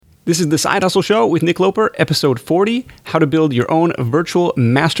This is the Side Hustle Show with Nick Loper, episode 40, how to build your own virtual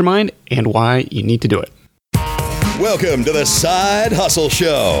mastermind and why you need to do it. Welcome to the Side Hustle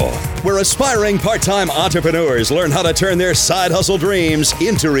Show, where aspiring part-time entrepreneurs learn how to turn their side hustle dreams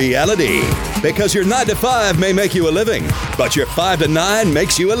into reality. Because your 9 to 5 may make you a living, but your 5 to 9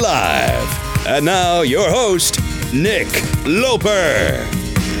 makes you alive. And now, your host, Nick Loper.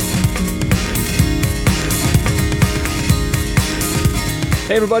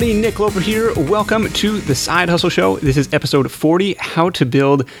 Hey everybody, Nick Loper here. Welcome to the Side Hustle Show. This is episode 40, how to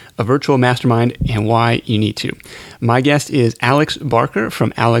build a virtual mastermind and why you need to. My guest is Alex Barker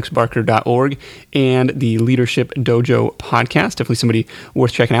from alexbarker.org and the Leadership Dojo podcast. Definitely somebody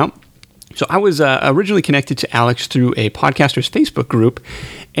worth checking out. So I was originally connected to Alex through a podcasters Facebook group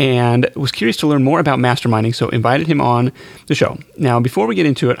and was curious to learn more about masterminding, so invited him on the show. Now, before we get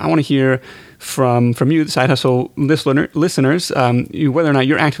into it, I want to hear from you, the Side Hustle listeners, whether or not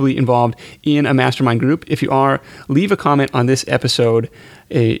you're actively involved in a mastermind group. If you are, leave a comment on this episode.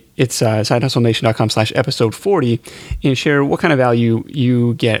 It's sidehustlenation.com/episode 40, and share what kind of value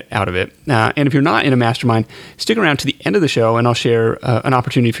you get out of it. And if you're not in a mastermind, stick around to the end of the show, and I'll share an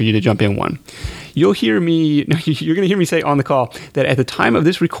opportunity for you to jump in one. You're going to hear me say on the call that at the time of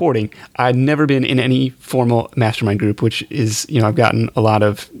this recording, I'd never been in any formal mastermind group, which is, I've gotten a lot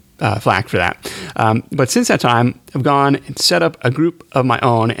of flack for that. But since that time, I've gone and set up a group of my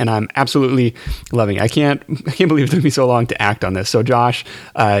own, and I'm absolutely loving it. I can't believe it took me so long to act on this. So Josh,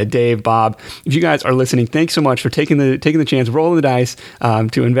 Dave, Bob, if you guys are listening, thanks so much for taking the chance, rolling the dice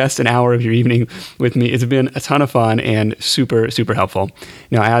to invest an hour of your evening with me. It's been a ton of fun and super, super helpful.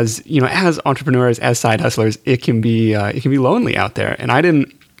 As entrepreneurs, as side hustlers, it can be lonely out there, and I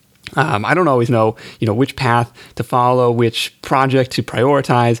don't always know, which path to follow, which project to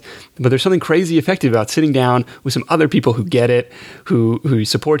prioritize, but there's something crazy effective about sitting down with some other people who get it, who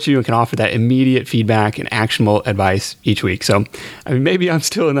support you and can offer that immediate feedback and actionable advice each week. So, maybe I'm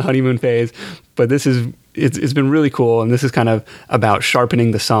still in the honeymoon phase, but it's been really cool, and this is kind of about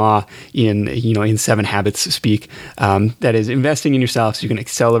sharpening the saw in 7 Habits speak. That is investing in yourself so you can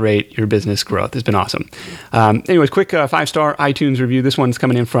accelerate your business growth. It's been awesome. Anyways, quick 5-star iTunes review. This one's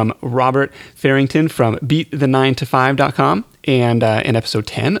coming in from Robert Farrington from beatthe9to5.com and episode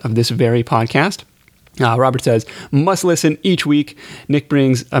 10 of this very podcast. Robert says, must listen each week. Nick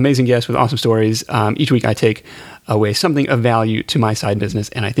brings amazing guests with awesome stories. Each week I take away something of value to my side business,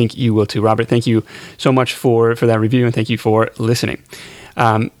 and I think you will too. Robert, thank you so much for that review, and thank you for listening.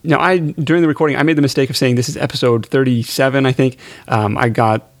 During the recording, I made the mistake of saying this is episode 37, I think. I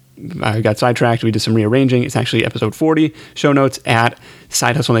got sidetracked. We did some rearranging. It's actually episode 40. Show notes at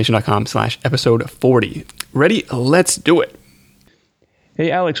sidehustlenation.com/episode 40. Ready? Let's do it. Hey,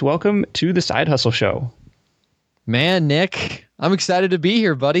 Alex, welcome to the Side Hustle Show. Man, Nick, I'm excited to be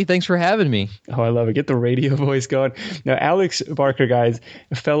here, buddy. Thanks for having me. Oh, I love it. Get the radio voice going. Now, Alex Barker, guys,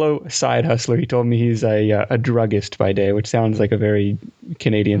 a fellow side hustler. He told me he's a druggist by day, which sounds like a very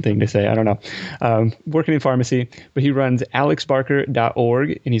Canadian thing to say. I don't know. Working in pharmacy, but he runs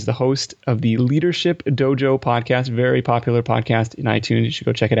alexbarker.org, and he's the host of the Leadership Dojo podcast, very popular podcast in iTunes. You should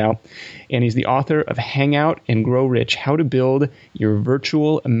go check it out. And he's the author of Hang Out and Grow Rich, How to Build Your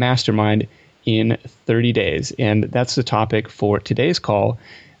Virtual Mastermind in 30 days. And that's the topic for today's call,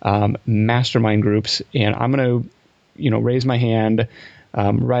 mastermind groups. And I'm going to, raise my hand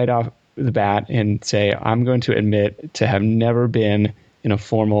right off the bat and say, I'm going to admit to have never been in a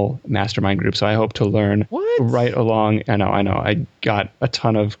formal mastermind group. So I hope to learn right along. I know. I got a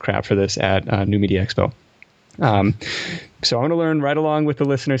ton of crap for this at New Media Expo. So I'm going to learn right along with the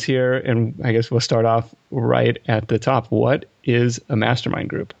listeners here. And I guess we'll start off right at the top. What is a mastermind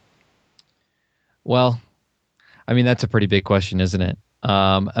group? Well, that's a pretty big question, isn't it?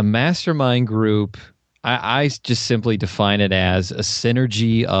 A mastermind group, I just simply define it as a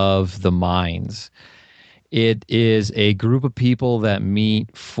synergy of the minds. It is a group of people that meet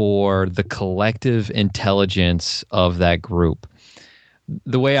for the collective intelligence of that group.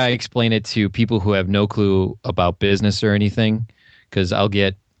 The way I explain it to people who have no clue about business or anything, because I'll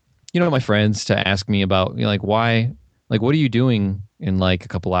get, my friends to ask me about, why, what are you doing in a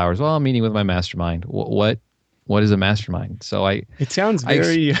couple hours? Well, I'm meeting with my mastermind. What is a mastermind? So it sounds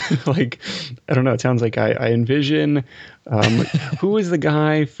very I don't know. It sounds like I envision, who is the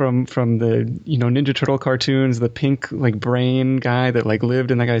guy from the, Ninja Turtle cartoons, the pink brain guy that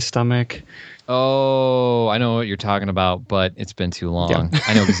lived in that guy's stomach. Oh, I know what you're talking about, but it's been too long. Yeah.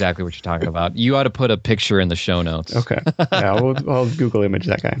 I know exactly what you're talking about. You ought to put a picture in the show notes. Okay. Yeah, I'll Google image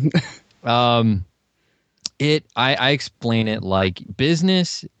that guy. I explain it like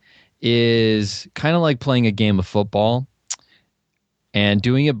business is kind of like playing a game of football. And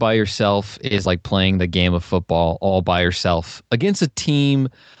doing it by yourself is like playing the game of football all by yourself against a team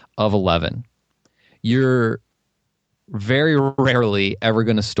of 11. You're very rarely ever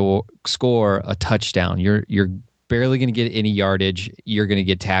going to score a touchdown. You're barely going to get any yardage. You're going to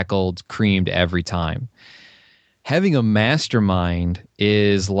get tackled, creamed every time. Having a mastermind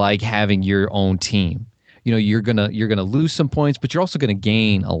is like having your own team. You know, you're gonna lose some points, but you're also going to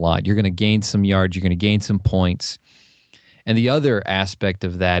gain a lot. You're going to gain some yards. You're going to gain some points. And the other aspect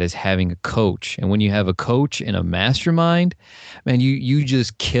of that is having a coach. And when you have a coach in a mastermind, man, you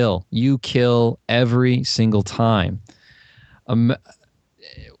just kill. You kill every single time.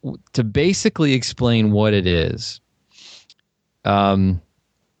 To basically explain what it is, and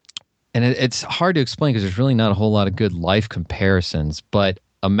it's hard to explain because there's really not a whole lot of good life comparisons, but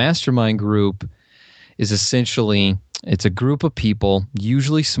a mastermind group is essentially, it's a group of people,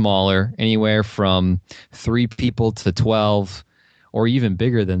 usually smaller, anywhere from 3 people to 12, or even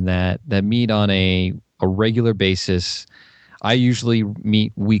bigger than that meet on a regular basis. I usually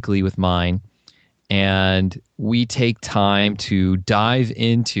meet weekly with mine, and we take time to dive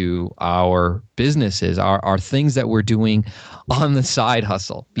into our businesses, our things that we're doing on the side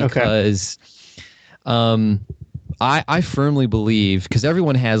hustle. Because I firmly believe, because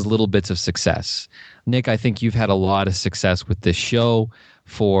everyone has little bits of success. Nick, I think you've had a lot of success with this show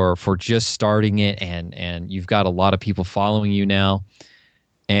for just starting it, and you've got a lot of people following you now.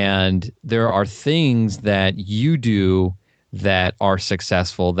 And there are things that you do that are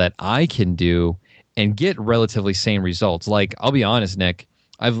successful that I can do and get relatively same results. Like, I'll be honest, Nick,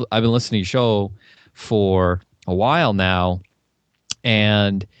 I've been listening to your show for a while now,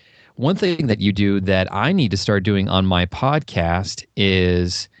 and one thing that you do that I need to start doing on my podcast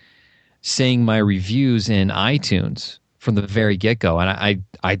is saying my reviews in iTunes from the very get-go, and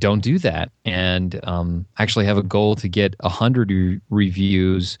I don't do that. And actually have a goal to get 100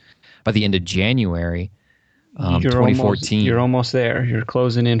 reviews by the end of January 2014. You're almost there. You're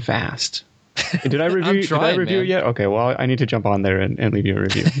closing in fast. Did I review? Did I review it yet? Okay, well, I need to jump on there and leave you a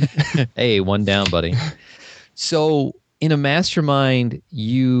review. Hey, one down, buddy. So in a mastermind,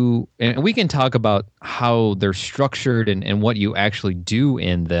 and we can talk about how they're structured and what you actually do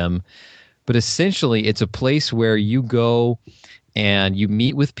in them, but essentially it's a place where you go and you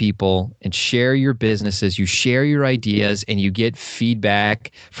meet with people and share your businesses, you share your ideas, and you get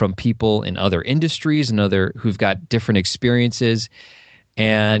feedback from people in other industries and who've got different experiences.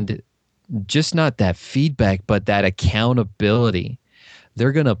 And just not that feedback, but that accountability.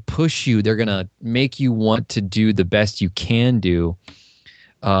 They're going to push you. They're going to make you want to do the best you can do.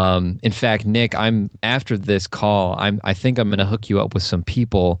 In fact, Nick, after this call, I think I'm going to hook you up with some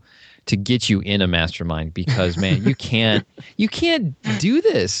people to get you in a mastermind, because man, you can't do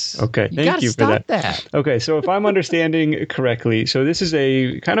this. Okay, thank you for that. Okay, so if I'm understanding correctly, so this is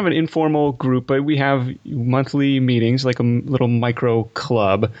a kind of an informal group, but we have monthly meetings, like a little micro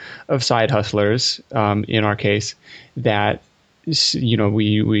club of side hustlers, in our case, that, you know,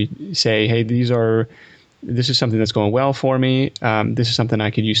 we say, hey, this is something that's going well for me. This is something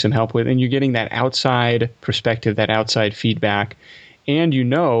I could use some help with. And you're getting that outside perspective, that outside feedback. And you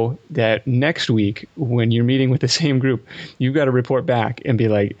know that next week, when you're meeting with the same group, you've got to report back and be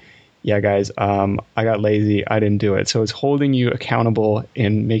like, yeah, guys, I got lazy. I didn't do it. So it's holding you accountable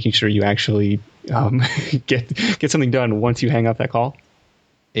and making sure you actually get something done once you hang up that call.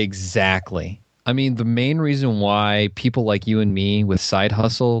 Exactly. I mean, the main reason why people like you and me with side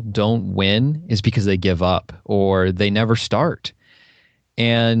hustle don't win is because they give up or they never start.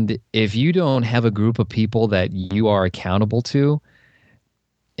 And if you don't have a group of people that you are accountable to,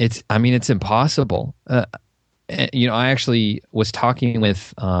 it's impossible. You know, I actually was talking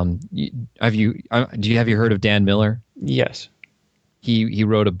with, have you heard of Dan Miller? Yes. He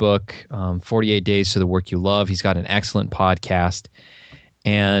wrote a book, 48 Days to the Work You Love. He's got an excellent podcast.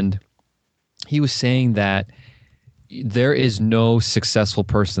 And he was saying that there is no successful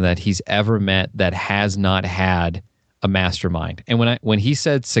person that he's ever met that has not had a mastermind. And when he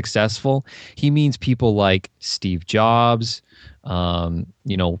said successful, he means people like Steve Jobs,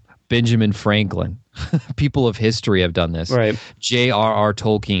 you know, Benjamin Franklin. People of history have done this. Right. J.R.R.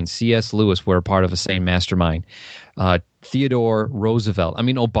 Tolkien, C.S. Lewis were a part of the same mastermind. Theodore Roosevelt. I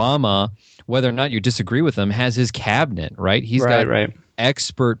mean, Obama, whether or not you disagree with him, has his cabinet, right? He's got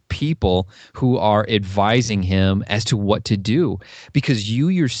expert people who are advising him as to what to do, because you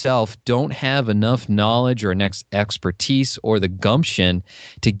yourself don't have enough knowledge or expertise or the gumption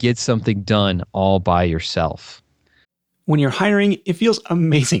to get something done all by yourself. When you're hiring, it feels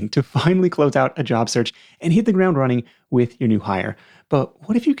amazing to finally close out a job search and hit the ground running with your new hire. But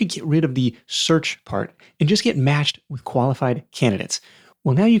what if you could get rid of the search part and just get matched with qualified candidates?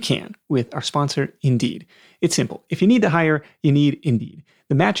 Well, now you can with our sponsor, Indeed. It's simple. If you need to hire, you need Indeed.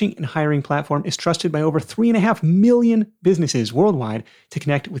 The matching and hiring platform is trusted by over 3.5 million businesses worldwide to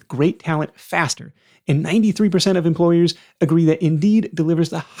connect with great talent faster. And 93% of employers agree that Indeed delivers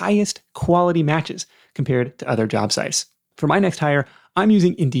the highest quality matches compared to other job sites. For my next hire, I'm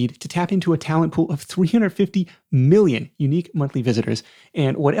using Indeed to tap into a talent pool of 350 million unique monthly visitors.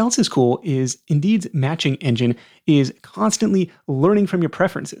 And what else is cool is Indeed's matching engine is constantly learning from your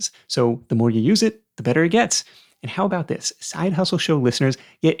preferences. So the more you use it, the better it gets. And how about this? Side Hustle Show listeners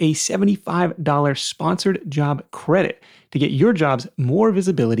get a $75 sponsored job credit to get your jobs more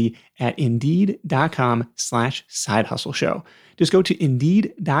visibility at Indeed.com/sidehustleshow. Just go to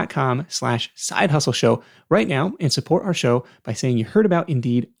Indeed.com/sidehustleshow right now and support our show by saying you heard about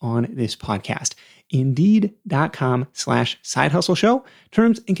Indeed on this podcast. Indeed.com/sidehustleshow.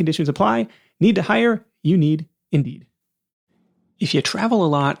 Terms and conditions apply. Need to hire? You need Indeed. If you travel a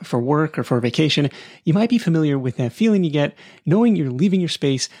lot for work or for vacation, you might be familiar with that feeling you get knowing you're leaving your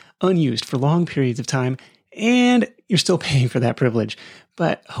space unused for long periods of time and you're still paying for that privilege.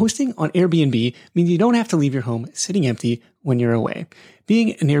 But hosting on Airbnb means you don't have to leave your home sitting empty when you're away.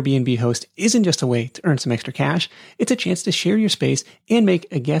 Being an Airbnb host isn't just a way to earn some extra cash. It's a chance to share your space and make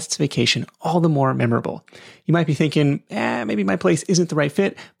a guest's vacation all the more memorable. You might be thinking, maybe my place isn't the right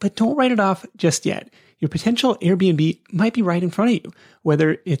fit, but don't write it off just yet. Your potential Airbnb might be right in front of you.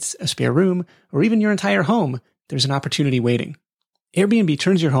 Whether it's a spare room or even your entire home, there's an opportunity waiting. Airbnb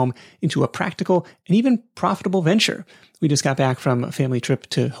turns your home into a practical and even profitable venture. We just got back from a family trip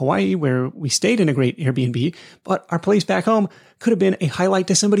to Hawaii where we stayed in a great Airbnb, but our place back home could have been a highlight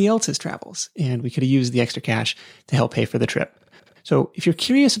to somebody else's travels, and we could have used the extra cash to help pay for the trip. So if you're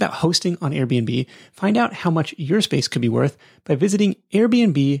curious about hosting on Airbnb, find out how much your space could be worth by visiting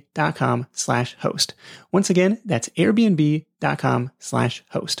airbnb.com/host. Once again, that's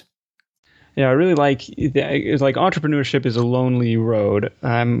airbnb.com/host. Yeah, I really like it's like entrepreneurship is a lonely road.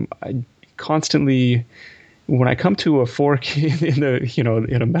 I constantly, when I come to a fork in a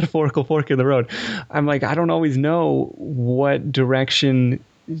metaphorical fork in the road, I'm like, I don't always know what direction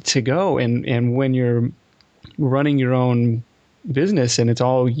to go. And when you're running your own business and it's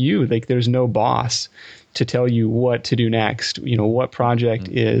all you, like there's no boss to tell you what to do next, what project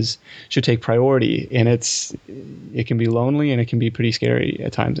should take priority. And it can be lonely and it can be pretty scary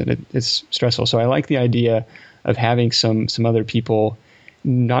at times, and it's stressful. So I like the idea of having some other people,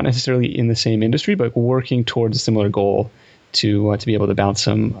 not necessarily in the same industry, but working towards a similar goal to be able to bounce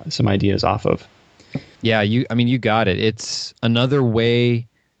some ideas off of. Yeah, you got it. It's another way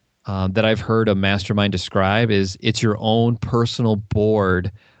that I've heard a mastermind describe is it's your own personal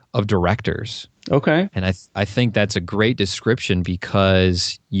board of directors. Okay. And I think that's a great description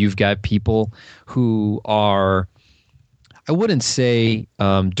because you've got people who are, I wouldn't say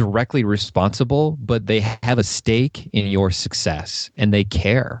directly responsible, but they have a stake in your success and they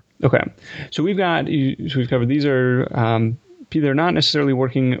care. Okay. So we've covered, these are, they're not necessarily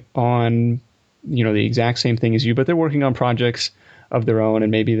working on, the exact same thing as you, but they're working on projects of their own,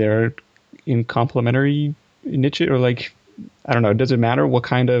 and maybe they're in complementary niche, or like, I don't know, does it matter what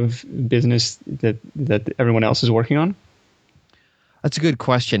kind of business that everyone else is working on? That's a good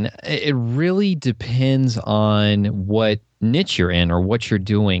question. It really depends on what niche you're in or what you're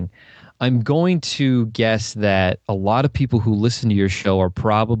doing. I'm going to guess that a lot of people who listen to your show are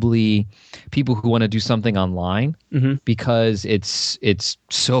probably people who want to do something online because it's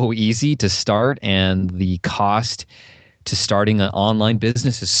so easy to start and the cost to starting an online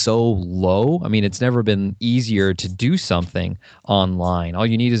business is so low. I mean, it's never been easier to do something online. All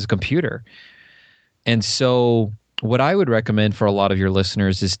you need is a computer. And so what I would recommend for a lot of your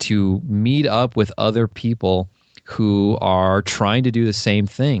listeners is to meet up with other people who are trying to do the same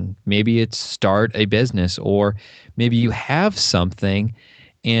thing. Maybe it's start a business, or maybe you have something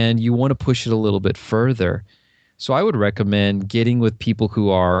and you want to push it a little bit further. So I would recommend getting with people who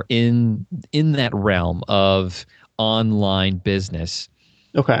are in that realm of online business.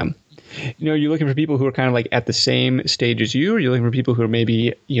 Okay. You're looking for people who are kind of like at the same stage as you, or you're looking for people who are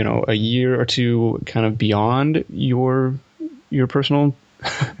maybe, a year or two kind of beyond your personal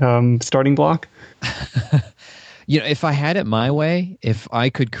starting block? If I had it my way, if I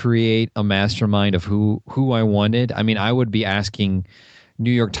could create a mastermind of who I wanted, I would be asking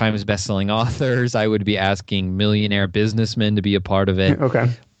New York Times bestselling authors. I would be asking millionaire businessmen to be a part of it. Okay.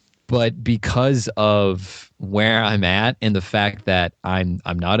 But because of where I'm at and the fact that I'm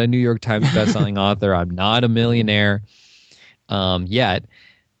not a New York Times bestselling author, I'm not a millionaire yet,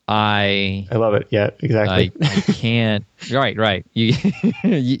 I love it. Yeah, exactly. I can't. Right.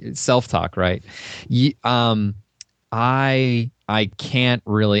 You self-talk, right? I can't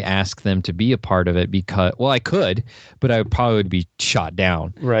really ask them to be a part of it because, well, I could, but I probably would be shot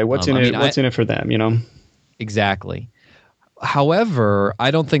down. Right. What's in it? What's in it for them? You know. Exactly. However,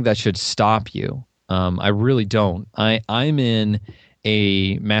 I don't think that should stop you. I really don't. I'm in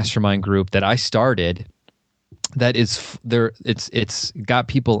a mastermind group that I started that is there. It's got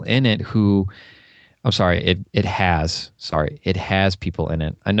people in it who. I'm sorry. It has people in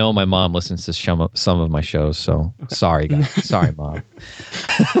it. I know my mom listens to some of my shows, so sorry, guys. Sorry, Mom.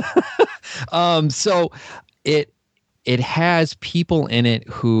 So it has people in it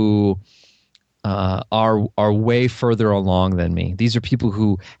who are way further along than me. These are people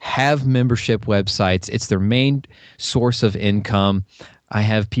who have membership websites. It's their main source of income. I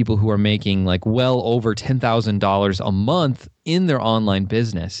have people who are making like well over $10,000 a month in their online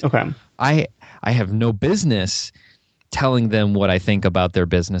business. Okay. I have no business telling them what I think about their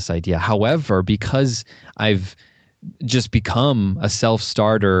business idea. However, because I've just become a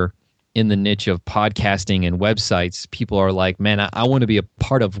self-starter in the niche of podcasting and websites, people are like, man, I want to be a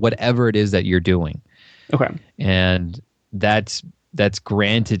part of whatever it is that you're doing. Okay. And that's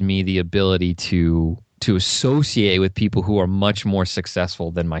granted me the ability to associate with people who are much more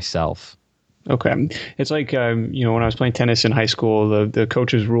successful than myself. Okay. It's like, when I was playing tennis in high school, the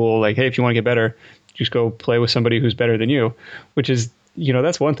coaches rule, like, hey, if you want to get better, just go play with somebody who's better than you, which is,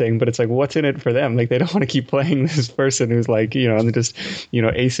 that's one thing, but it's like, what's in it for them? Like, they don't want to keep playing this person who's like, and just,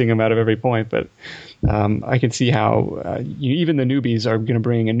 acing them out of every point. But I can see how even the newbies are going to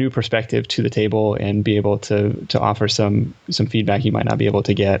bring a new perspective to the table and be able to offer some feedback you might not be able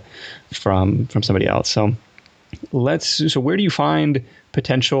to get from somebody else. So where do you find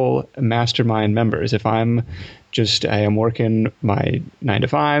potential mastermind members? If I am working my 9 to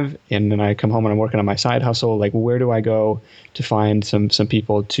 5 and then I come home and I'm working on my side hustle, like where do I go to find some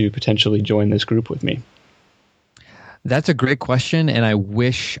people to potentially join this group with me? That's a great question, and I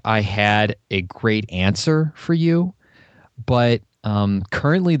wish I had a great answer for you. But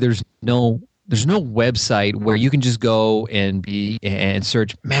currently, there's no website where you can just go and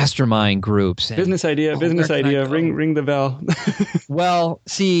search mastermind groups. Business idea, ring the bell. Well,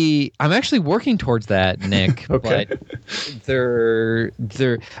 see, I'm actually working towards that, Nick. Okay. But they're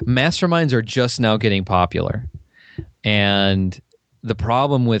masterminds are just now getting popular. And the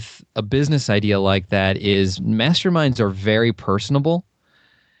problem with a business idea like that is masterminds are very personable.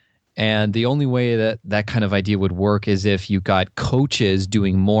 And the only way that kind of idea would work is if you got coaches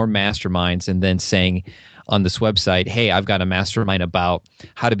doing more masterminds and then saying on this website, hey, I've got a mastermind about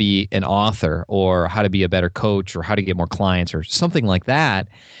how to be an author or how to be a better coach or how to get more clients or something like that.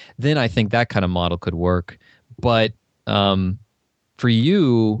 Then I think that kind of model could work. But for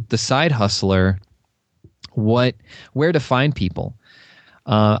you, the side hustler, where to find people?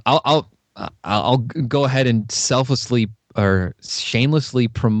 I'll go ahead and selflessly or shamelessly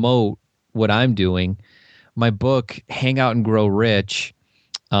promote what I'm doing. My book, Hang Out and Grow Rich,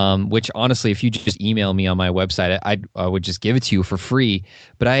 which honestly, if you just email me on my website, I would just give it to you for free.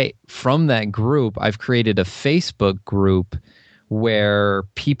 But from that group, I've created a Facebook group where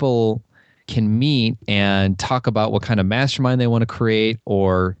people can meet and talk about what kind of mastermind they want to create,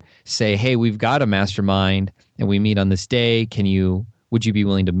 or say, hey, we've got a mastermind and we meet on this day. Would you be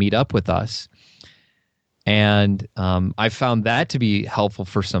willing to meet up with us? And I found that to be helpful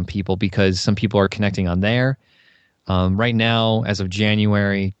for some people because some people are connecting on there. Right now, as of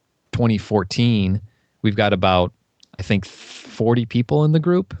January 2014, we've got about, I think, 40 people in the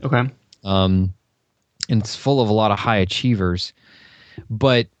group. Okay. And it's full of a lot of high achievers.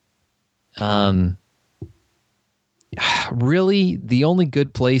 But really, the only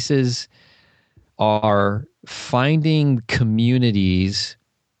good places are finding communities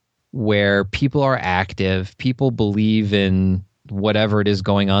where people are active, people believe in whatever it is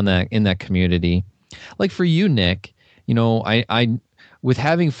going on in that community. Like for you, Nick, I with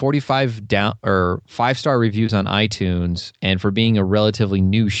having 45 down or 5-star reviews on iTunes, and for being a relatively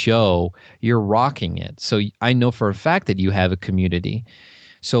new show, you're rocking it. So I know for a fact that you have a community.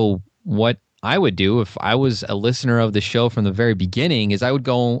 So what I would do if I was a listener of the show from the very beginning is I would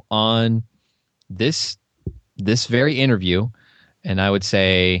go on this very interview, and I would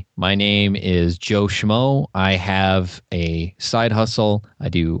say, my name is Joe Schmo. I have a side hustle. I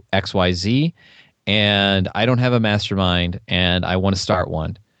do XYZ, and I don't have a mastermind, and I want to start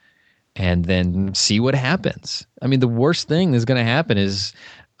one. And then see what happens. I mean, the worst thing that's going to happen is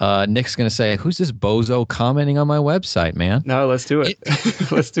Nick's going to say, who's this bozo commenting on my website, man? No, let's do it.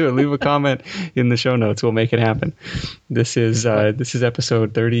 Let's do it. Leave a comment in the show notes. We'll make it happen. This is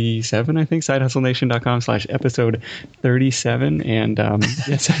episode 37, I think, sidehustlenation.com/episode 37. And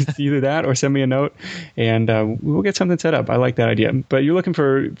yes, either that or send me a note and we'll get something set up. I like that idea. But you're looking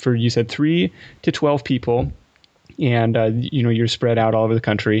for you said 3 to 12 people. And you're spread out all over the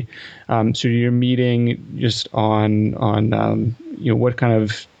country. So you're meeting just on what kind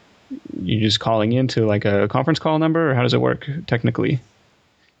of, you're just calling into like a conference call number, or how does it work technically?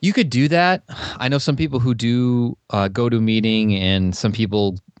 You could do that. I know some people who do go to a meeting, and some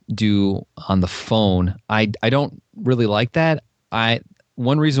people do on the phone. I don't really like that.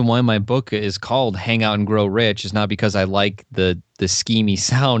 One reason why my book is called Hang Out and Grow Rich is not because I like the schemy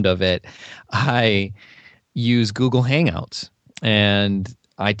sound of it. I use Google Hangouts, and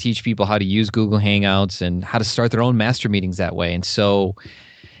I teach people how to use Google Hangouts and how to start their own master meetings that way. And so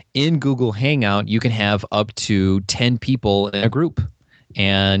in Google Hangout, you can have up to 10 people in a group,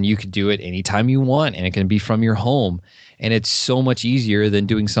 and you can do it anytime you want, and it can be from your home. And it's so much easier than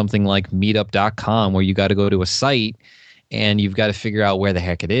doing something like meetup.com, where you got to go to a site and you've got to figure out where the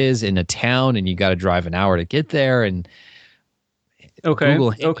heck it is in a town, and you got to drive an hour to get there. And Okay.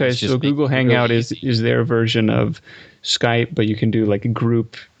 So Google Hangout is their version of Skype, but you can do like a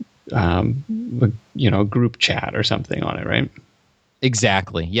group, group chat or something on it, right?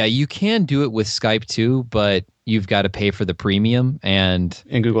 Exactly. Yeah, you can do it with Skype too, but you've got to pay for the premium. And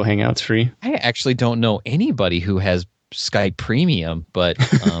Google Hangout's free. I actually don't know anybody who has Skype Premium, but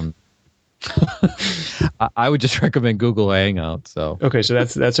I would just recommend Google Hangout. So okay, so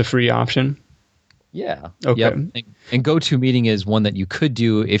that's a free option. Yeah. Okay. Yep. And GoToMeeting is one that you could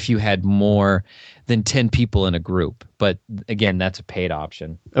do if you had more than 10 people in a group. But again, that's a paid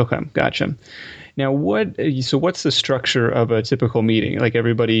option. Okay, gotcha. Now, what's the structure of a typical meeting? Like,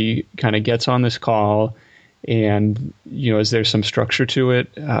 everybody kind of gets on this call, and is there some structure to it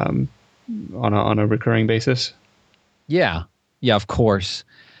on a recurring basis? Yeah, of course.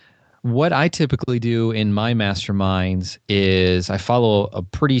 What I typically do in my masterminds is I follow a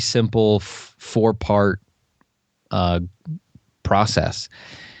pretty simple 4-part process.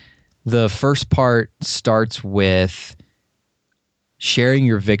 The first part starts with sharing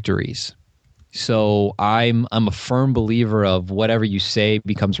your victories. So I'm a firm believer of whatever you say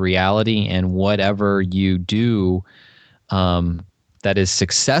becomes reality, and whatever you do that is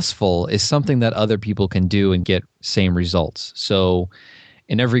successful is something that other people can do and get same results. So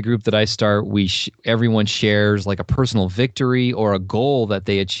in every group that I start, everyone shares like a personal victory or a goal that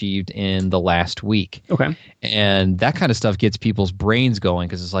they achieved in the last week. Okay. And that kind of stuff gets people's brains going,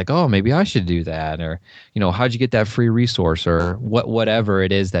 because it's like, oh, maybe I should do that. Or, how'd you get that free resource, or whatever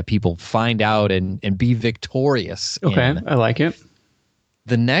it is that people find out and be victorious Okay, in. I like it.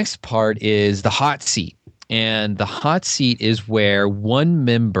 The next part is the hot seat. And the hot seat is where one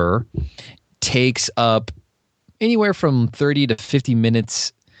member takes up anywhere from 30 to 50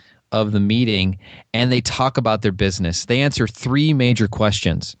 minutes of the meeting, and they talk about their business. They answer 3 major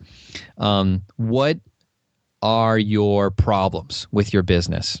questions. What are your problems with your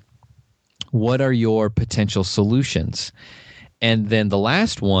business? What are your potential solutions? And then the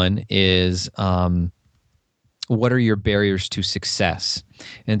last one is, what are your barriers to success?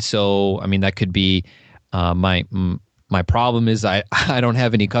 And so, that could be my problem is I don't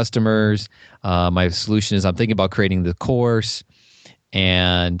have any customers. My solution is I'm thinking about creating the course,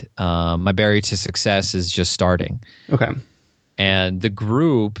 and my barrier to success is just starting. Okay. And the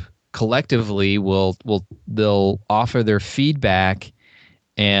group collectively they'll offer their feedback,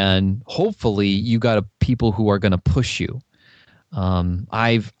 and hopefully you got people who are going to push you.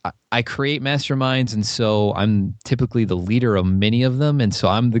 I create masterminds, and so I'm typically the leader of many of them, and so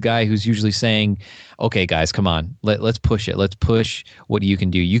I'm the guy who's usually saying, okay, guys, come on, let's push it. Let's push what you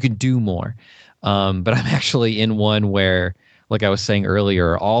can do. You can do more. But I'm actually in one where, like I was saying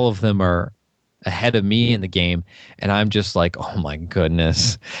earlier, all of them are ahead of me in the game, and I'm just like, oh my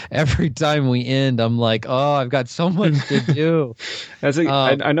goodness. Every time we end, I'm like, oh, I've got so much to do.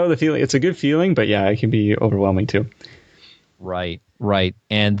 I know the feeling. It's a good feeling, but yeah, it can be overwhelming too. Right.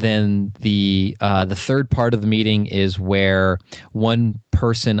 And then the third part of the meeting is where one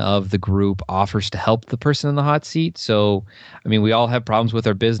person of the group offers to help the person in the hot seat. So, we all have problems with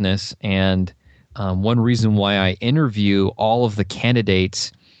our business, and one reason why I interview all of the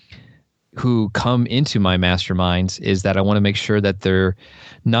candidates who come into my masterminds is that I want to make sure that they're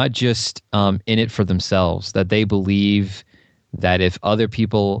not just in it for themselves, that they believe that if other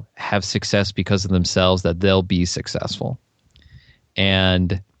people have success because of themselves, that they'll be successful.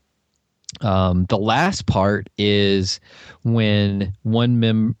 And The last part is when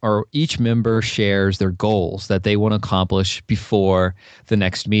each member shares their goals that they want to accomplish before the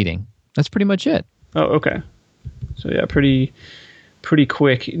next meeting. That's pretty much it. Oh, okay. So yeah, pretty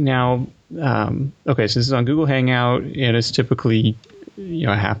quick. Now, okay, so this is on Google Hangout, and it's typically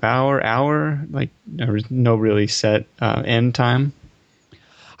a half hour. Like there's no really set end time.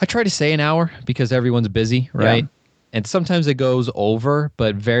 I try to say an hour because everyone's busy, right? Yeah. And sometimes it goes over,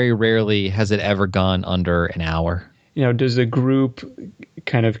 but very rarely has it ever gone under an hour. Does the group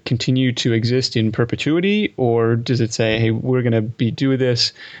kind of continue to exist in perpetuity, or does it say, hey, we're going to be doing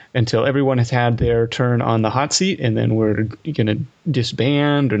this until everyone has had their turn on the hot seat, and then we're going to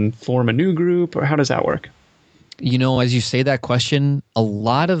disband and form a new group, or how does that work? As you say that question, a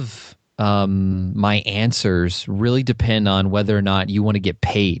lot of my answers really depend on whether or not you want to get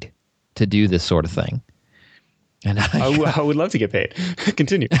paid to do this sort of thing. And I would love to get paid.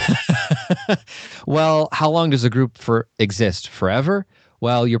 Continue. Well, how long does a group exist? Forever?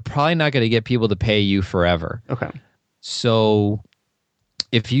 Well, you're probably not going to get people to pay you forever. Okay. So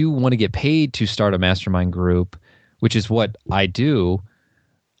if you want to get paid to start a mastermind group, which is what I do,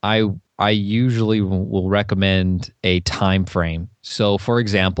 I usually will recommend a time frame. So, for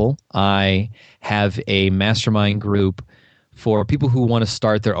example, I have a mastermind group for people who want to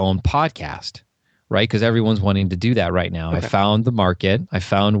start their own podcast. Right? Because everyone's wanting to do that right now. Okay. I found the market. I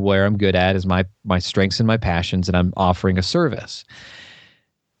found where I'm good at is my strengths and my passions, and I'm offering a service.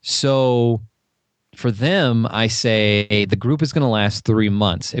 So for them, I say, hey, the group is going to last 3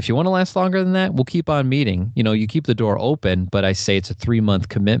 months. If you want to last longer than that, we'll keep on meeting. You keep the door open, but I say it's a 3-month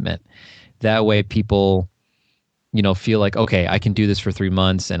commitment. That way people, feel like, okay, I can do this for 3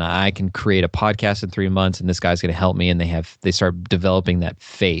 months, and I can create a podcast in 3 months, and this guy's going to help me, and they start developing that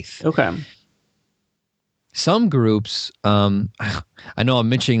faith. Okay. Some groups, I know I'm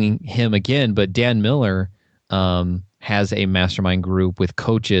mentioning him again, but Dan Miller has a mastermind group with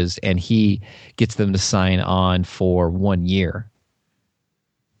coaches, and he gets them to sign on for 1 year.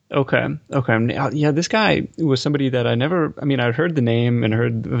 Okay. Yeah, this guy was somebody that I'd heard the name and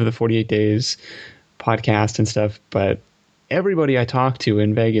heard of the 48 Days podcast and stuff, but everybody I talked to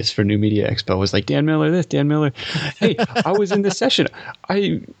in Vegas for New Media Expo was like, Dan Miller this, Dan Miller. Hey, I was in this session.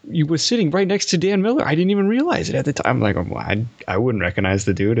 You was sitting right next to Dan Miller. I didn't even realize it at the time. I'm like, well, I wouldn't recognize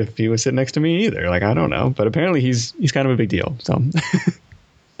the dude if he was sitting next to me either. Like, I don't know. But apparently he's kind of a big deal. So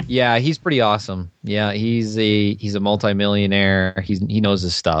yeah, he's pretty awesome. Yeah, he's a multimillionaire. He knows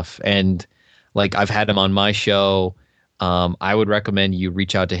his stuff. And like, I've had him on my show. I would recommend you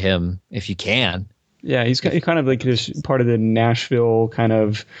reach out to him if you can. Yeah, he's kind of like this part of the Nashville kind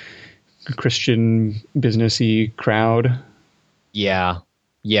of Christian businessy crowd. Yeah,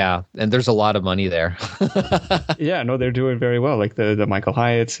 and there's a lot of money there. Yeah, no, they're doing very well. Like the Michael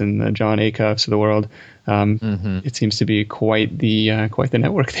Hyatts and the John Acuffs of the world. It seems to be quite the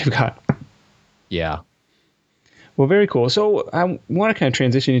network they've got. Yeah. Well, very cool. So I want to kind of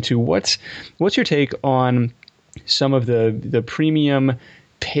transition into what's your take on some of the premium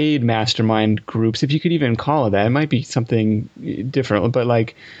paid mastermind groups, if you could even call it that. It might be something different, but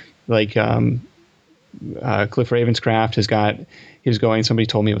like Cliff Ravenscraft has got his going. Somebody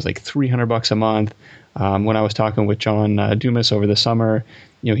told me it was like $300 a month. When I was talking with John Dumas over the summer,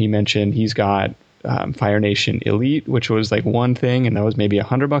 he mentioned he's got Fire Nation Elite, which was like one thing, and that was maybe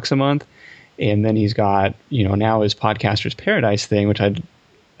 $100 a month. And then he's got now his Podcaster's Paradise thing, which I'd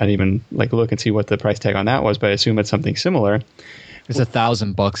even like look and see what the price tag on that was, but I assume it's something similar. It's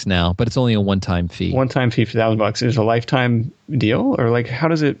 $1,000 now, but it's only a one-time fee. One-time fee for $1,000. Is it a lifetime deal, or like how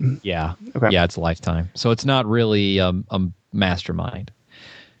does it? Yeah. Okay. Yeah, it's a lifetime. So it's not really a mastermind.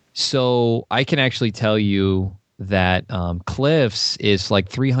 So I can actually tell you that Cliff's is like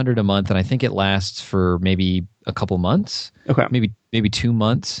 $300 a month, and I think it lasts for maybe a couple months. Okay. Maybe 2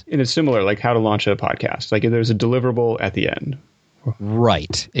 months. And it's similar, like how to launch a podcast. Like there's a deliverable at the end.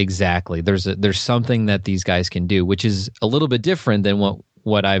 Right, exactly. There's something that these guys can do, which is a little bit different than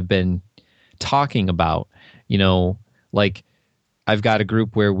what I've been talking about. Like I've got a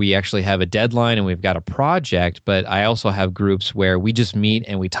group where we actually have a deadline and we've got a project, but I also have groups where we just meet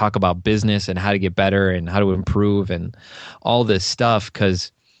and we talk about business and how to get better and how to improve and all this stuff.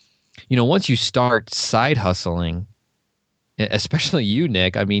 Because, once you start side hustling, especially you,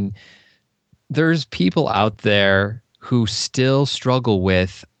 Nick, there's people out there who still struggle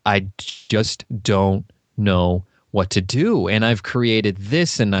with, I just don't know what to do. And I've created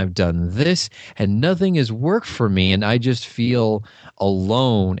this and I've done this and nothing has worked for me. And I just feel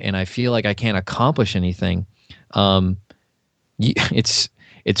alone and I feel like I can't accomplish anything. It's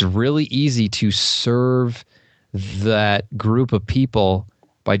really easy to serve that group of people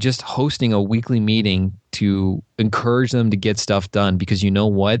by just hosting a weekly meeting to encourage them to get stuff done. Because you know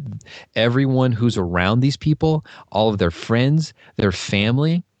what? Everyone who's around these people, all of their friends, their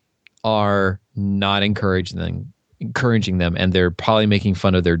family, are not encouraging them, and they're probably making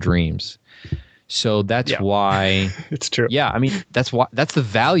fun of their dreams. So that's why it's true. Yeah, I mean, that's the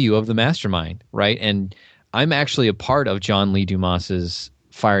value of the mastermind, right? And I'm actually a part of John Lee Dumas's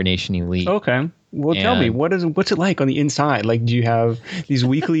Fire Nation Elite. Okay. Well, tell me, what's it like on the inside? Like, do you have these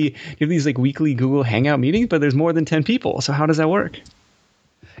weekly Google Hangout meetings, but there's more than 10 people. So how does that work?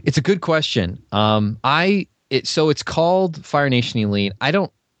 It's a good question. So it's called Fire Nation Elite. I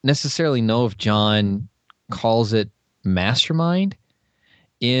don't necessarily know if John calls it mastermind.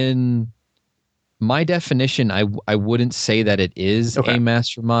 In my definition, I wouldn't say that it is a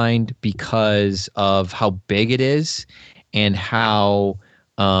mastermind because of how big it is and how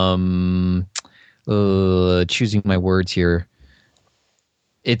choosing my words here.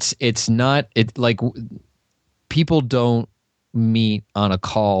 It's not like people don't meet on a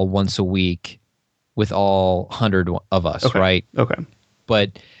call once a week with all 100 of us, right? Okay.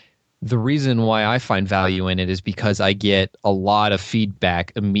 But the reason why I find value in it is because I get a lot of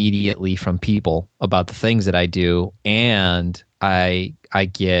feedback immediately from people about the things that I do, and I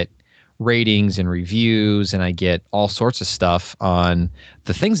get ratings and reviews, and I get all sorts of stuff on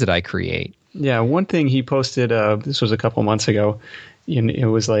the things that I create. Yeah, one thing he posted, this was a couple months ago, and it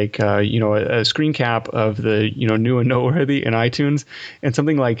was like, a screen cap of the, new and noteworthy in iTunes, and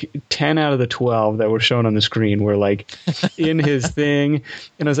something like 10 out of the 12 that were shown on the screen were like in his thing.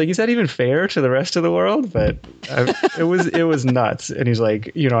 And I was like, is that even fair to the rest of the world? But it was nuts. And he's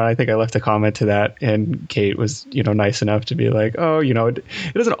like, I think I left a comment to that, and Kate was, nice enough to be like, oh,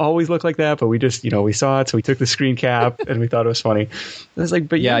 it doesn't always look like that, but we just, we saw it. So we took the screen cap and we thought it was funny. And I was like,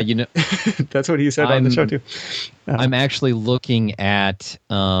 but yeah, that's what he said on the show too. I'm actually looking at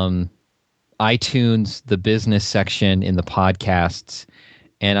iTunes, the business section in the podcasts,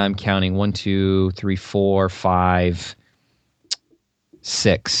 and I'm counting 1, 2, 3, 4, 5,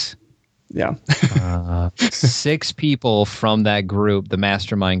 6. Yeah. 6 people from that group, the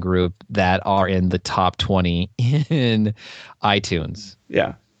mastermind group, that are in the top 20 in iTunes.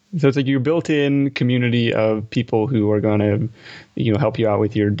 Yeah. So it's like your built-in community of people who are going to, help you out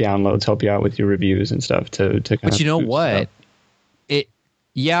with your downloads, help you out with your reviews and stuff to kind of. But you know what?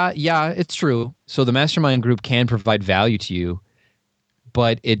 It's true. So the mastermind group can provide value to you,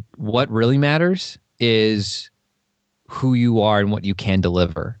 but what really matters is who you are and what you can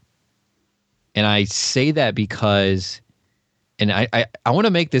deliver. And I say that because, and I want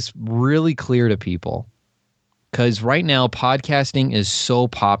to make this really clear to people. Because right now, podcasting is so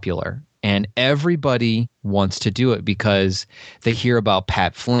popular, and everybody wants to do it because they hear about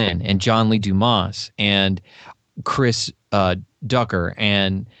Pat Flynn and John Lee Dumas and Chris Ducker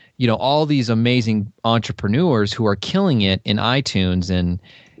and all these amazing entrepreneurs who are killing it in iTunes, and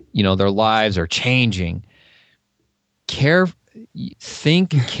their lives are changing.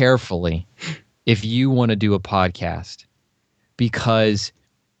 Think carefully if you want to do a podcast, because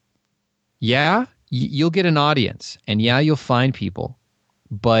you'll get an audience, and you'll find people.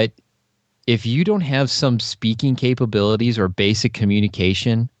 But if you don't have some speaking capabilities or basic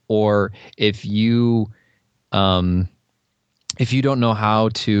communication, or if you don't know how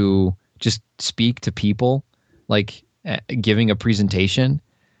to just speak to people, like giving a presentation,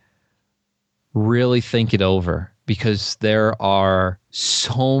 really think it over, because there are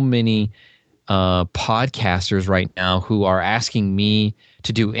so many podcasters right now who are asking me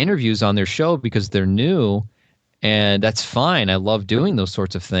to do interviews on their show because they're new, and that's fine. I love doing those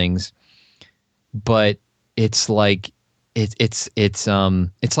sorts of things, but it's like it's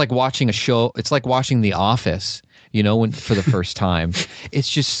like watching a show. It's like watching The Office, for the first time. It's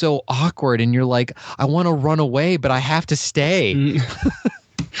just so awkward, and you're like, I want to run away, but I have to stay.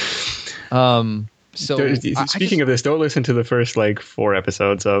 So speaking of this, don't listen to the first 4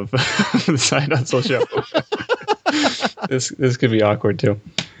 episodes of the Side Hustle Show. This could be awkward too.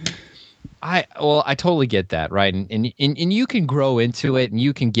 I totally get that, right? And you can grow into it, and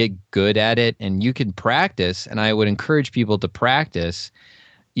you can get good at it, and you can practice. And I would encourage people to practice,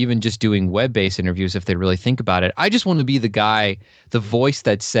 even just doing web-based interviews if they really think about it. I just want to be the guy, the voice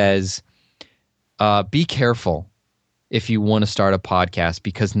that says, be careful if you want to start a podcast,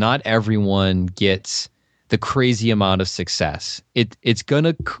 because not everyone gets the crazy amount of success. It's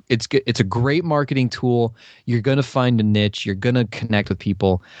a great marketing tool. You're gonna find a niche. You're gonna connect with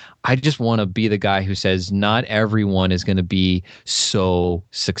people. I just want to be the guy who says not everyone is going to be so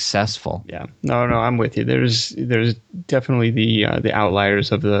successful. Yeah, no, I'm with you. There's definitely the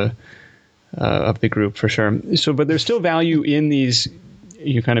outliers of the group for sure. So, but there's still value in these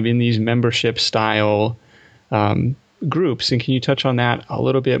you're kind of in these membership style groups. And can you touch on that a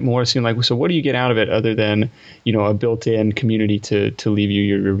little bit more? So what do you get out of it other than, a built-in community to leave you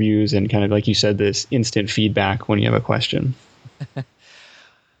your reviews and kind of, like you said, this instant feedback when you have a question?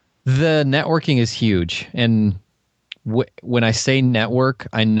 The networking is huge. And when I say network,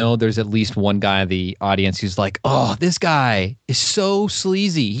 I know there's at least one guy in the audience who's like, oh, this guy is so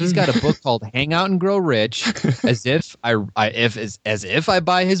sleazy. He's got a book called Hang Out and Grow Rich, as if I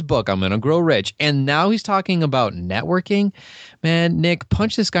buy his book, I'm going to grow rich. And now he's talking about networking. Man, Nick,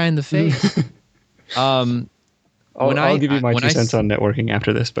 punch this guy in the face. I'll give you my 2 cents on networking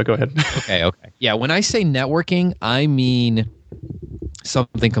after this, but go ahead. Okay. Yeah, when I say networking, I mean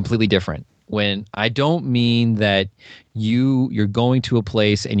something completely different. When I don't mean that you're going to a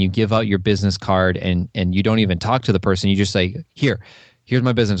place and you give out your business card and you don't even talk to the person. You just say, here's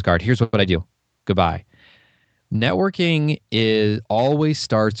my business card. Here's what I do. Goodbye. Networking always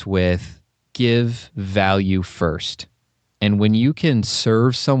starts with give value first. And when you can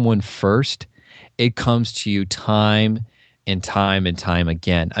serve someone first, it comes to you time and time and time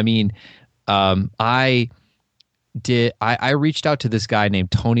again. I mean, I reached out to this guy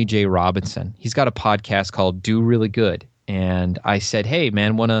named Tony J. Robinson. He's got a podcast called Do Really Good. And I said, hey,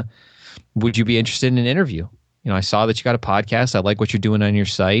 man, would you be interested in an interview? I saw that you got a podcast. I like what you're doing on your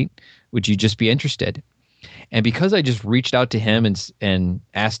site. Would you just be interested? And because I just reached out to him and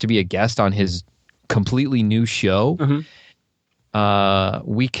asked to be a guest on his completely new show,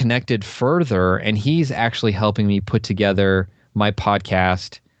 we connected further. And he's actually helping me put together my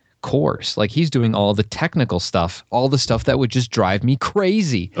podcast course. Like, he's doing all the technical stuff, all the stuff that would just drive me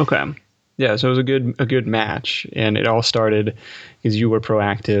crazy. Okay. Yeah, so it was a good match, and it all started because you were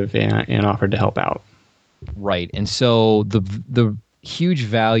proactive and offered to help out. Right. And so the huge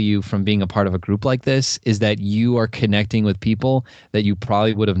value from being a part of a group like this is that you are connecting with people that you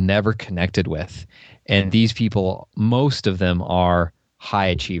probably would have never connected with. And these people, most of them are high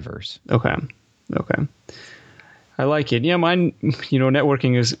achievers. Okay. I like it. Yeah, mine,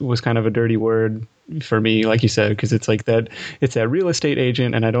 networking was kind of a dirty word for me, like you said, because it's like that, it's that real estate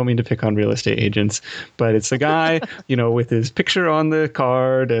agent, and I don't mean to pick on real estate agents, but it's the guy, with his picture on the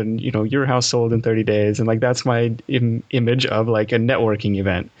card and, your house sold in 30 days. And like, that's my image of like a networking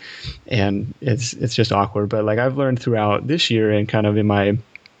event. And it's just awkward. But like, I've learned throughout this year and kind of in my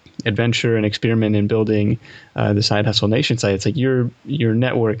adventure and experiment in building the Side Hustle Nation site, it's like your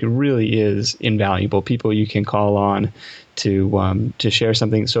network really is invaluable. People you can call on to share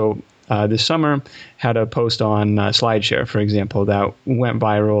something. So this summer had a post on SlideShare, for example, that went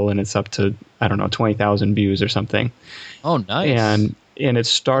viral, and it's up to 20,000 views or something. Oh, nice. And it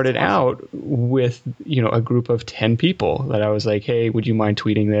started out with a group of 10 people that I was like, hey, would you mind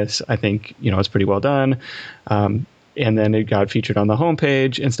tweeting this? I think it's pretty well done. And then it got featured on the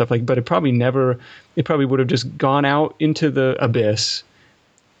homepage and stuff but it probably would have just gone out into the abyss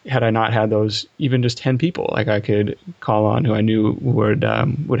had I not had those even just 10 people like I could call on who I knew would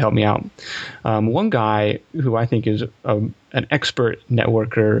help me out. One guy who I think is an expert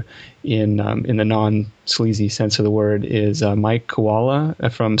networker in the non-sleazy sense of the word is Mike Koala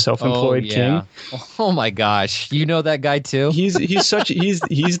from Self-Employed King. Oh my gosh, you know that guy too? He's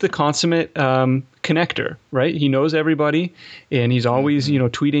the consummate connector, right? He knows everybody, and he's always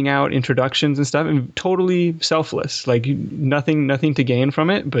tweeting out introductions and stuff, and totally selfless, like nothing to gain from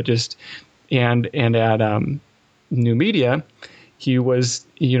it, but just and at New Media, he was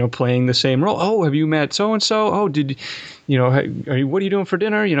playing the same role. Oh, have you met so and so? Oh, did what are you doing for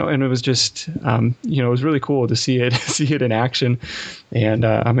dinner? And it was just it was really cool to see it in action, and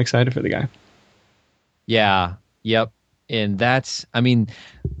I'm excited for the guy. Yeah. Yep. And the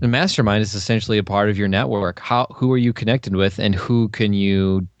Mastermind is essentially a part of your network. Who are you connected with, and who can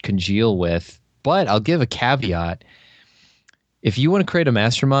you congeal with? But I'll give a caveat. If you want to create a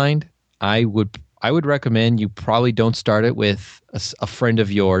mastermind, I would recommend you probably don't start it with a friend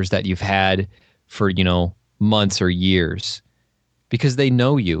of yours that you've had for, months or years, because they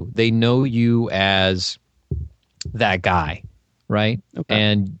know you. They know you as that guy, right?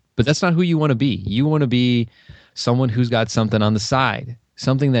 Okay. But that's not who you want to be. You want to be someone who's got something on the side,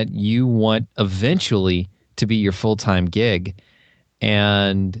 something that you want eventually to be your full-time gig.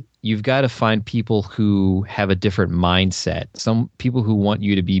 And you've got to find people who have a different mindset, some people who want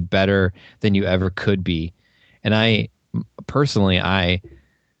you to be better than you ever could be. And I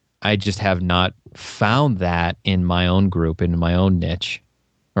just have not found that in my own group, in my own niche.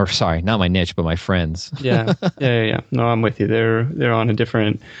 Or sorry, not my niche, but my friends. Yeah. No, I'm with you. They're on a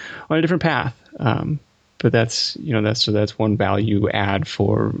different path. But that's one value add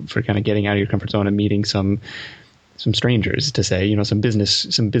for kind of getting out of your comfort zone and meeting some strangers to say, some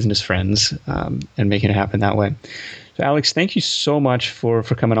business friends, and making it happen that way. So Alex, thank you so much for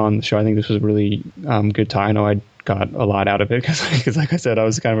coming on the show. I think this was a really good time. I know I got a lot out of it because like I said, I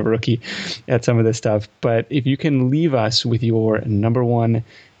was kind of a rookie at some of this stuff. But if you can leave us with your number one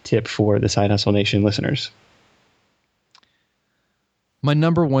tip for the Side Hustle Nation listeners. My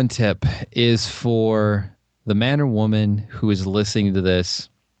number one tip is for the man or woman who is listening to this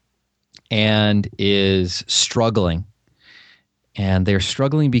and is struggling. And they're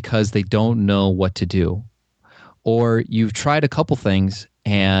struggling because they don't know what to do. Or you've tried a couple things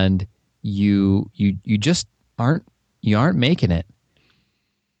and you just aren't making it.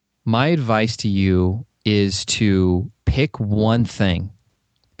 My advice to you is to pick one thing.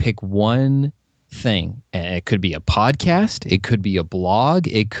 Pick one thing. And it could be a podcast, it could be a blog,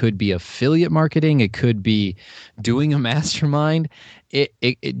 it could be affiliate marketing, it could be doing a mastermind.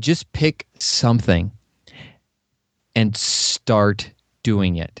 It just pick something and start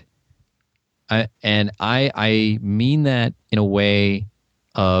doing it. I mean that in a way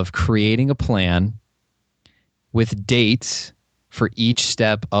of creating a plan with dates for each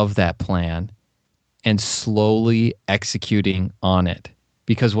step of that plan and slowly executing on it.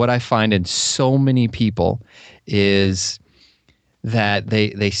 Because what I find in so many people is that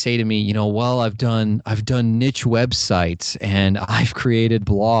they say to me, well, I've done niche websites and I've created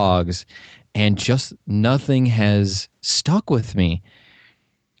blogs and just nothing has stuck with me.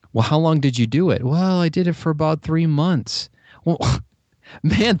 Well, how long did you do it? Well, I did it for about 3 months. Well,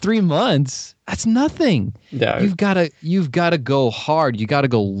 man, 3 months, that's nothing. Yeah. You've got to go hard. You got to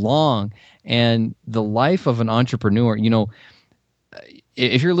go long. And the life of an entrepreneur,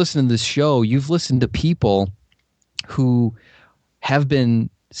 if you're listening to this show, you've listened to people who have been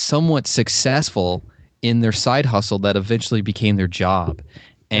somewhat successful in their side hustle that eventually became their job.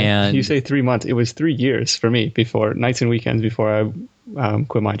 And you say 3 months. It was 3 years for me before, nights and weekends before I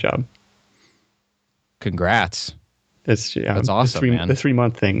quit my job. Congrats. That's awesome, man. The 3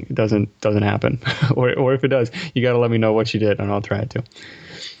 month thing doesn't happen. or if it does, you got to let me know what you did and I'll try it too.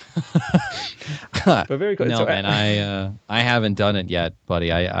 But very good. No, so, man, I haven't done it yet,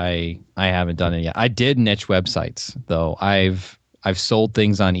 buddy. I haven't done it yet. I did niche websites though. I've sold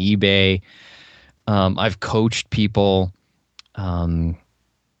things on eBay. I've coached people.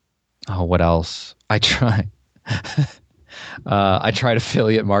 What else? I tried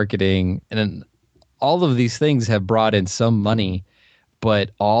affiliate marketing, and then all of these things have brought in some money,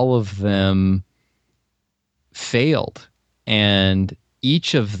 but all of them failed. And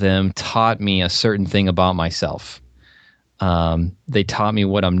each of them taught me a certain thing about myself. They taught me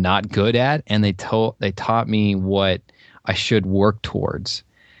what I'm not good at, and they taught me what I should work towards.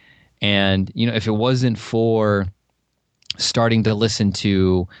 And, if it wasn't for starting to listen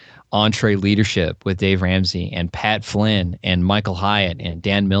to Entree Leadership with Dave Ramsey and Pat Flynn and Michael Hyatt and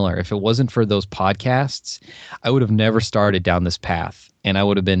Dan Miller, if it wasn't for those podcasts, I would have never started down this path, and I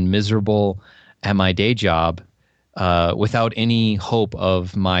would have been miserable at my day job without any hope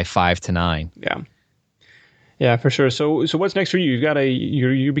of my 5 to 9. Yeah, for sure. So what's next for you?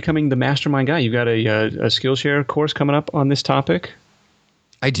 You're becoming the mastermind guy. You've got a Skillshare course coming up on this topic.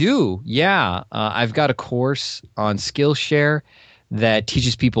 I do. Yeah. I've got a course on Skillshare that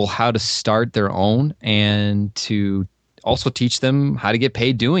teaches people how to start their own and to also teach them how to get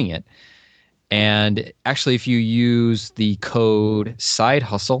paid doing it. And actually, if you use the code Side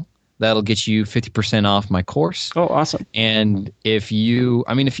Hustle, that'll get you 50% off my course. Oh, awesome. And if you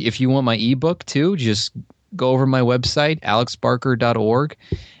want my ebook too, just go over my website, alexbarker.org,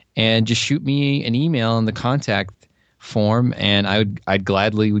 and just shoot me an email in the contact form, and I'd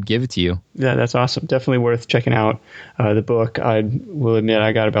gladly would give it to you. Yeah, that's awesome. Definitely worth checking out the book. I will admit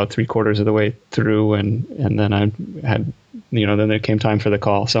I got about 3/4 of the way through, and then I had, then there came time for the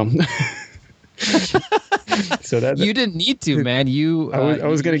call. So, so that you didn't need to, man. I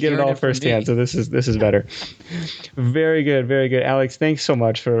was going to get it all firsthand. So this is better. Very good, very good, Alex. Thanks so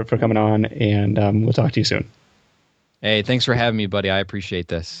much for coming on, and we'll talk to you soon. Hey, thanks for having me, buddy. I appreciate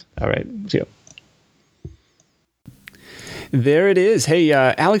this. All right, see you. There it is. Hey,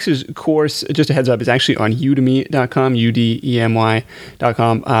 Alex's course, just a heads up, is actually on udemy.com,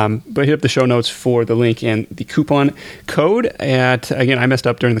 udemy.com. But hit up the show notes for the link and the coupon code again, I messed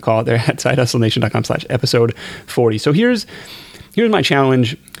up during the call there at sidehustlenation.com/episode 40. So here's my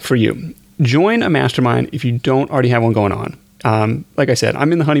challenge for you. Join a mastermind if you don't already have one going on. Like I said,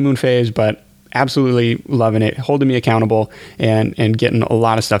 I'm in the honeymoon phase, but absolutely loving it, holding me accountable and getting a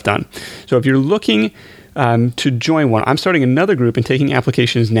lot of stuff done. So if you're looking to join one, I'm starting another group and taking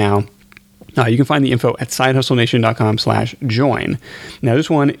applications now You can find the info at sidehustlenation.com/join. Now, this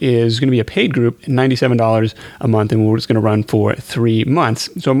one is going to be a paid group, $97 a month, and we're just going to run for 3 months.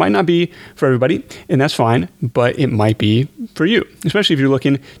 So it might not be for everybody, and that's fine, but it might be for you, especially if you're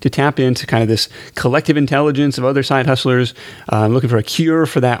looking to tap into kind of this collective intelligence of other side hustlers, looking for a cure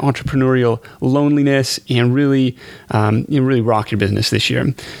for that entrepreneurial loneliness, and really, really rock your business this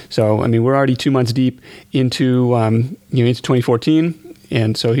year. So, I mean, we're already 2 months deep into into 2014.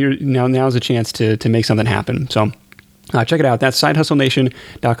 And so now's a chance to make something happen. So check it out. That's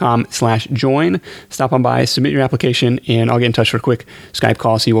sidehustlenation.com/join. Stop on by, submit your application, and I'll get in touch for a quick Skype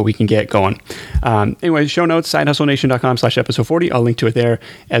call, see what we can get going. Anyway, show notes, sidehustlenation.com/episode 40. I'll link to it there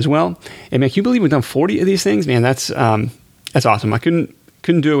as well. And man, can you believe we've done 40 of these things? Man, that's awesome. I couldn't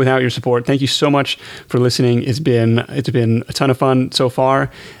do it without your support. Thank you so much for listening. It's been a ton of fun so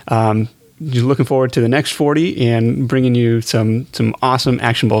far. Just looking forward to the next 40 and bringing you some awesome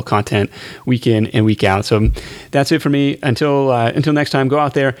actionable content week in and week out. So that's it for me. Until next time, go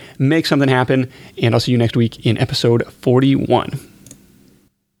out there, make something happen, and I'll see you next week in episode 41.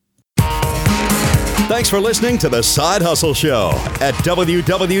 Thanks for listening to The Side Hustle Show at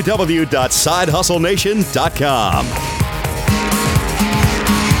www.sidehustlenation.com.